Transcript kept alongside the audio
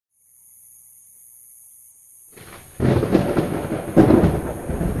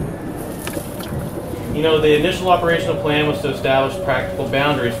You know, the initial operational plan was to establish practical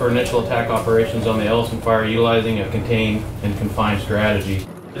boundaries for initial attack operations on the Ellison fire utilizing a contain and confine strategy.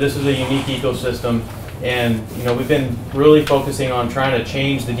 This is a unique ecosystem, and you know, we've been really focusing on trying to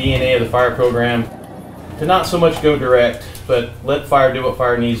change the DNA of the fire program to not so much go direct, but let fire do what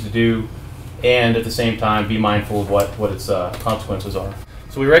fire needs to do, and at the same time be mindful of what its consequences are.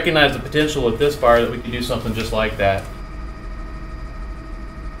 So we recognize the potential with this fire that we could do something just like that.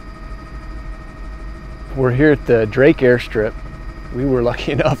 We're here at the Drake airstrip. We were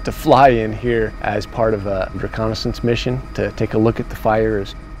lucky enough to fly in here as part of a reconnaissance mission to take a look at the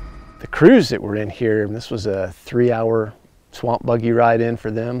fires. The crews that were in here, and this was a 3-hour swamp buggy ride in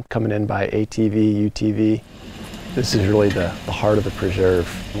for them, coming in by ATV, UTV. This is really the heart of the preserve.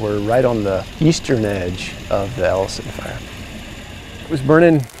 We're right on the eastern edge of the Ellison fire. It was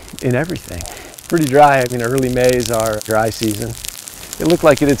burning in everything. Pretty dry. I mean, early May is our dry season. It looked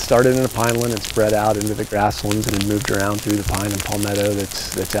like it had started in a pineland and spread out into the grasslands and had moved around through the pine and palmetto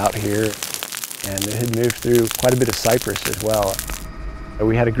that's out here. And it had moved through quite a bit of cypress as well.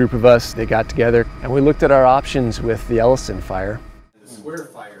 We had a group of us that got together and we looked at our options with the Ellison fire. The square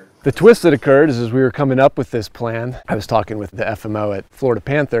fire. The twist that occurred is as we were coming up with this plan, I was talking with the FMO at Florida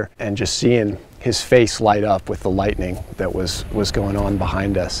Panther and just seeing his face light up with the lightning that was going on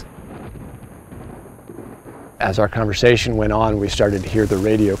behind us. As our conversation went on, we started to hear the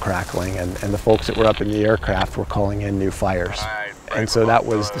radio crackling and the folks that were up in the aircraft were calling in new fires. And so that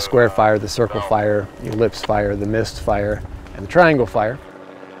was the square fire, the circle fire, the ellipse fire, the mist fire, and the triangle fire.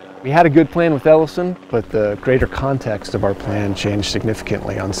 We had a good plan with Ellison, but the greater context of our plan changed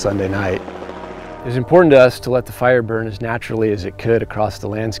significantly on Sunday night. It was important to us to let the fire burn as naturally as it could across the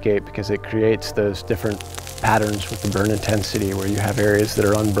landscape because it creates those different patterns with the burn intensity where you have areas that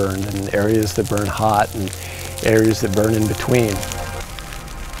are unburned and areas that burn hot and areas that burn in between.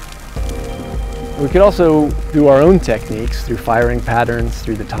 We could also do our own techniques through firing patterns,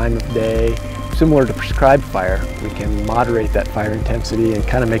 through the time of day. Similar to prescribed fire, we can moderate that fire intensity and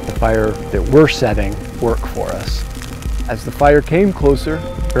kind of make the fire that we're setting work for us. As the fire came closer,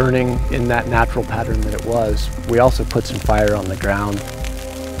 burning in that natural pattern that it was, we also put some fire on the ground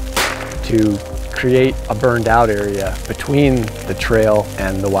to create a burned out area between the trail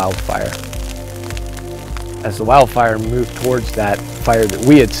and the wildfire. As the wildfire moved towards that fire that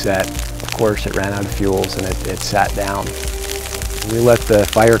we had set, of course it ran out of fuels and it sat down. We let the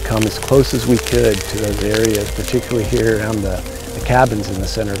fire come as close as we could to those areas, particularly here around the cabins in the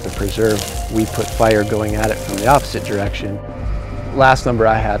center of the preserve. We put fire going at it from the opposite direction. Last number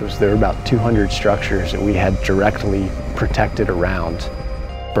I had was there were about 200 structures that we had directly protected around,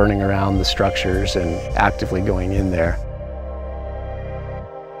 burning around the structures and actively going in there.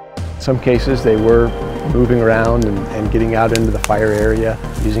 In some cases they were moving around and getting out into the fire area,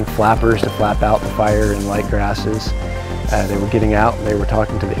 using flappers to flap out the fire in light grasses. They were getting out and they were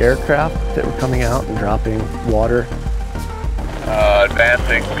talking to the aircraft that were coming out and dropping water.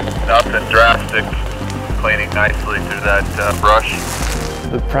 Advancing, nothing drastic, cleaning nicely through that brush.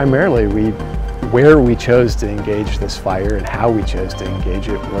 But primarily where we chose to engage this fire and how we chose to engage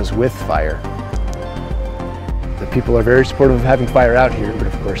it was with fire. The people are very supportive of having fire out here, but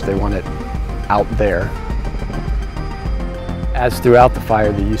of course they want it out there. As throughout the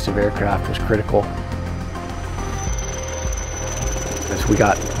fire, the use of aircraft was critical. As we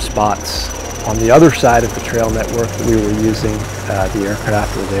got spots on the other side of the trail network that we were using, the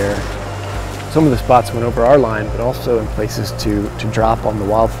aircraft were there. Some of the spots went over our line, but also in places to drop on the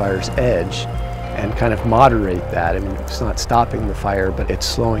wildfire's edge and kind of moderate that. I mean, it's not stopping the fire, but it's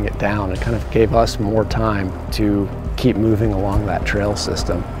slowing it down. It kind of gave us more time to keep moving along that trail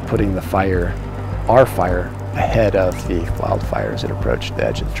system, putting the fire, our fire, ahead of the wildfires that approached the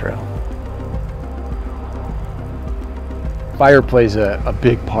edge of the trail. Fire plays a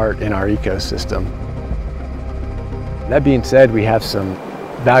big part in our ecosystem. That being said, we have some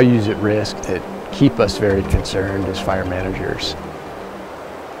values at risk that keep us very concerned as fire managers.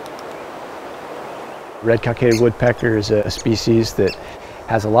 Red cockaded woodpecker is a species that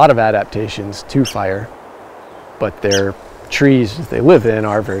has a lot of adaptations to fire, but their trees that they live in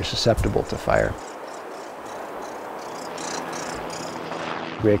are very susceptible to fire.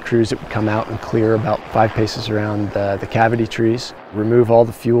 We had crews that would come out and clear about 5 paces around the cavity trees, remove all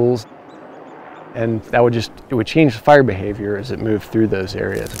the fuels, and that would it would change the fire behavior as it moved through those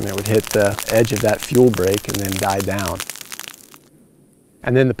areas. I mean, it would hit the edge of that fuel break and then die down.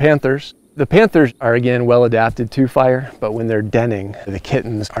 And then the panthers. The panthers are, again, well adapted to fire, but when they're denning, the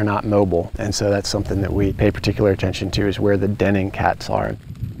kittens are not mobile. And so that's something that we pay particular attention to, is where the denning cats are.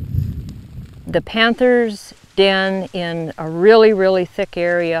 The panthers den in a really thick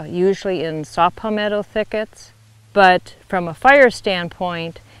area, usually in saw palmetto thickets. But from a fire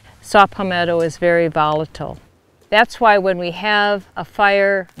standpoint, saw palmetto is very volatile. That's why when we have a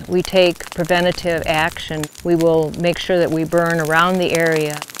fire, we take preventative action. We will make sure that we burn around the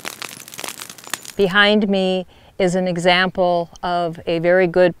area. Behind me is an example of a very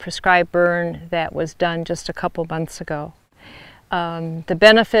good prescribed burn that was done just a couple months ago. The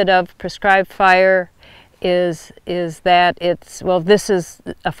benefit of prescribed fire is that this is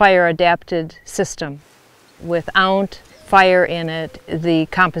a fire-adapted system. Without fire in it, the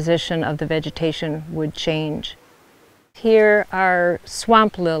composition of the vegetation would change. Here are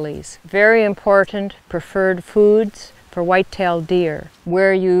swamp lilies, very important preferred foods for white-tailed deer.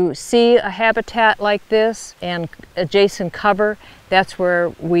 Where you see a habitat like this and adjacent cover, that's where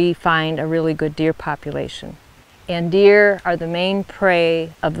we find a really good deer population. And deer are the main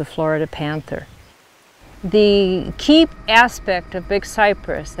prey of the Florida panther. The key aspect of Big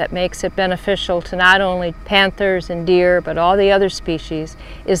Cypress that makes it beneficial to not only panthers and deer, but all the other species,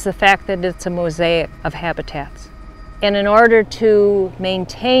 is the fact that it's a mosaic of habitats. And in order to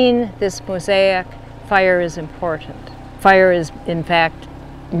maintain this mosaic, fire is important. Fire is, in fact,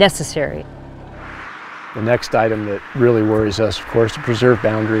 necessary. The next item that really worries us, of course, the preserve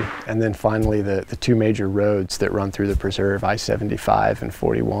boundary, and then finally the two major roads that run through the preserve, I-75 and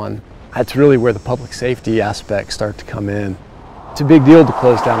 41. That's really where the public safety aspects start to come in. It's a big deal to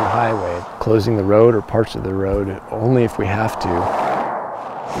close down the highway. Closing the road or parts of the road only if we have to.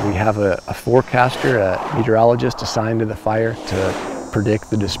 We have a forecaster, a meteorologist assigned to the fire to predict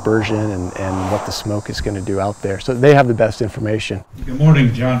the dispersion and what the smoke is going to do out there. So they have the best information. Good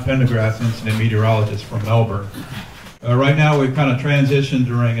morning, John Pendergrass, incident meteorologist from Melbourne. Right now we've kind of transitioned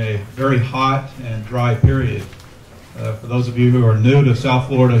during a very hot and dry period. For those of you who are new to South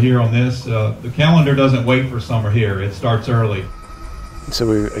Florida here on this, the calendar doesn't wait for summer here. It starts early. So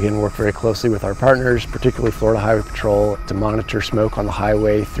we, again, work very closely with our partners, particularly Florida Highway Patrol, to monitor smoke on the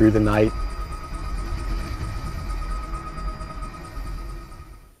highway through the night.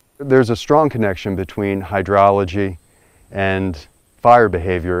 There's a strong connection between hydrology and fire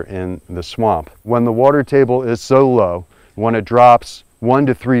behavior in the swamp. When the water table is so low, when it drops 1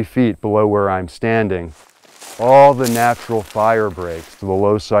 to 3 feet below where I'm standing, all the natural fire breaks, the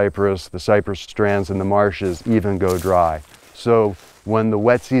low cypress, the cypress strands in the marshes even go dry. So when the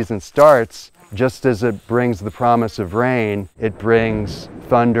wet season starts, just as it brings the promise of rain, it brings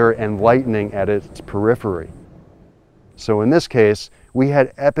thunder and lightning at its periphery. So in this case, we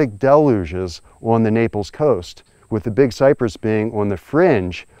had epic deluges on the Naples coast, with the Big Cypress being on the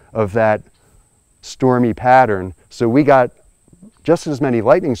fringe of that stormy pattern. So we got just as many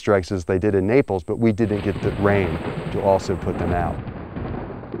lightning strikes as they did in Naples, but we didn't get the rain to also put them out.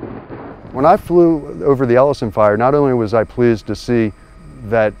 When I flew over the Ellison fire, not only was I pleased to see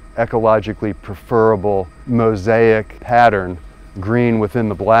that ecologically preferable mosaic pattern, green within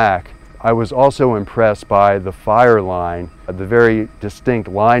the black, I was also impressed by the fire line, the very distinct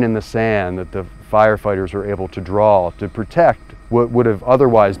line in the sand that the firefighters were able to draw to protect what would have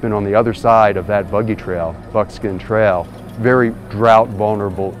otherwise been on the other side of that buggy trail, buckskin trail. Very drought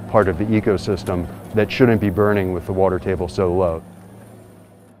vulnerable part of the ecosystem that shouldn't be burning with the water table so low.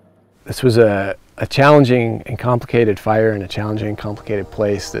 This was a challenging and complicated fire in a challenging and complicated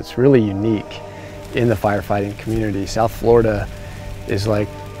place that's really unique in the firefighting community. South Florida is like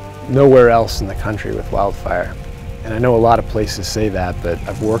nowhere else in the country with wildfire. And I know a lot of places say that, but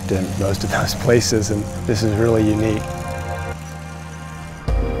I've worked in most of those places and this is really unique.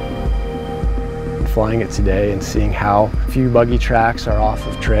 Flying it today and seeing how few buggy tracks are off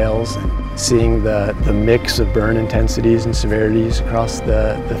of trails and seeing the mix of burn intensities and severities across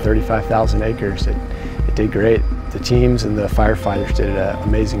the 35,000 acres, it did great. The teams and the firefighters did an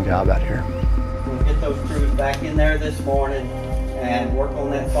amazing job out here. We'll get those crews back in there this morning and work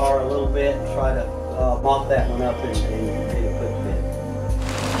on that fire a little bit and try to mop that one up in a quick bit.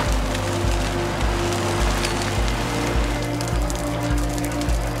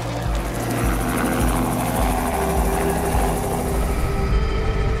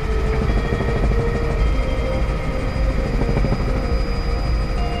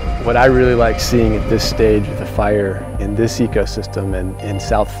 What I really like seeing at this stage of the fire in this ecosystem and in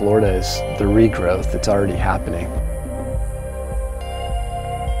South Florida is the regrowth that's already happening.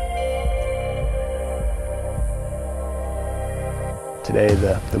 Today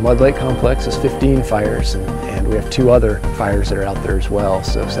the Mud Lake complex is 15 fires and we have 2 other fires that are out there as well,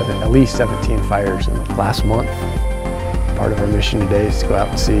 so at least 17 fires in the last month. Part of our mission today is to go out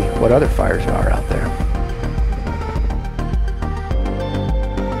and see what other fires are out there.